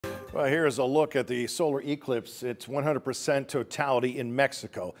Well, here's a look at the solar eclipse. It's 100% totality in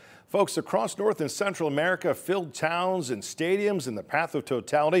Mexico. Folks across North and Central America filled towns and stadiums in the path of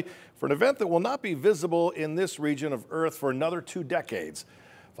totality for an event that will not be visible in this region of Earth for another 2 decades.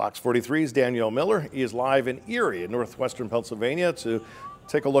 Fox 43's Danielle Miller is live in Erie in northwestern Pennsylvania to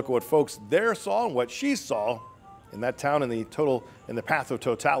take a look at what folks there saw and what she saw in that town in the path of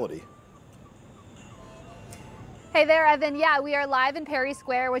totality. Hey there, Evan. Yeah, we are live in Perry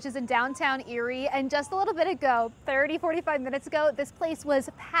Square, which is in downtown Erie. And just a little bit ago, 45 minutes ago, this place was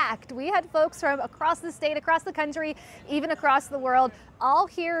packed. We had folks from across the state, across the country, even across the world, all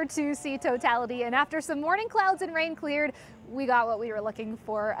here to see totality. And after some morning clouds and rain cleared, we got what we were looking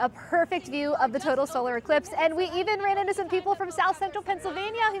for, a perfect view of the total solar eclipse. And we even ran into some people from South Central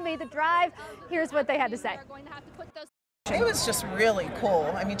Pennsylvania who made the drive. Here's what they had to say. It was just really cool.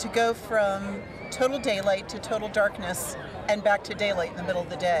 I mean, to go from total daylight to total darkness and back to daylight in the middle of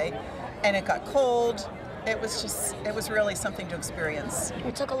the day, and it got cold. It was really something to experience.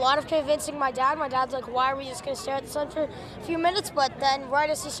 It took a lot of convincing my dad. My dad's like, why are we just going to stare at the sun for a few minutes? But then right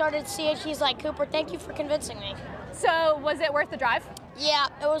as he started to see it, he's like, Cooper, thank you for convincing me. So was it worth the drive? Yeah,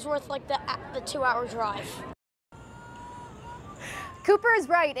 it was worth like the 2-hour drive. Cooper is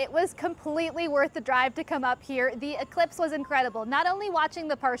right. It was completely worth the drive to come up here. The eclipse was incredible. Not only watching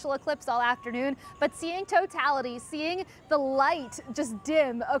the partial eclipse all afternoon, but seeing totality, seeing the light just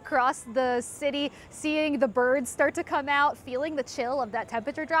dim across the city, seeing the birds start to come out, feeling the chill of that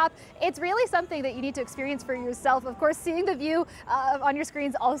temperature drop. It's really something that you need to experience for yourself. Of course, seeing the view on your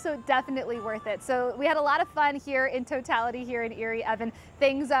screens also definitely worth it. So we had a lot of fun here in totality here in Erie, Evan.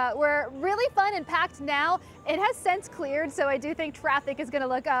 Things were really fun and packed now. It has since cleared, so I do think traffic is going to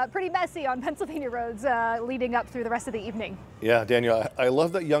look pretty messy on Pennsylvania roads leading up through the rest of the evening. Yeah, Daniel, I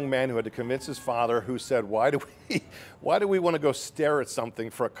love that young man who had to convince his father, who said, why do we want to go stare at something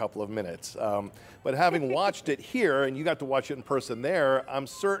for a couple of minutes? But having watched it here, and you got to watch it in person there, I'm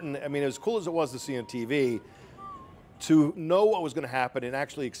certain, I mean, as cool as it was to see on TV, to know what was going to happen and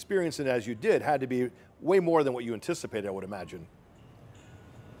actually experience it as you did had to be way more than what you anticipated, I would imagine.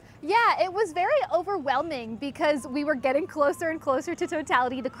 Yeah, it was very overwhelming because we were getting closer and closer to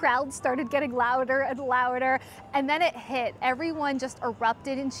totality. The crowd started getting louder and louder, and then it hit. Everyone just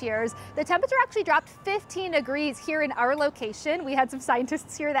erupted in cheers. The temperature actually dropped 15 degrees here in our location. We had some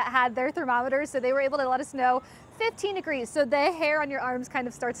scientists here that had their thermometers, so they were able to let us know 15 degrees, so the hair on your arms kind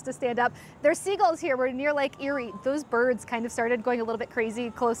of starts to stand up. There's seagulls here. We're near Lake Erie. Those birds kind of started going a little bit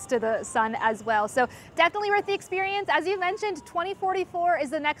crazy close to the sun as well. So definitely worth the experience. As you mentioned, 2044 is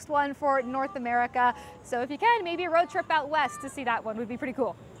the next one for North America. So if you can, maybe a road trip out west to see that one would be pretty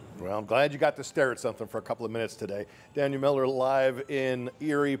cool. Well, I'm glad you got to stare at something for a couple of minutes today. Daniel Miller live in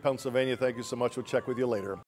Erie, Pennsylvania. Thank you so much. We'll check with you later.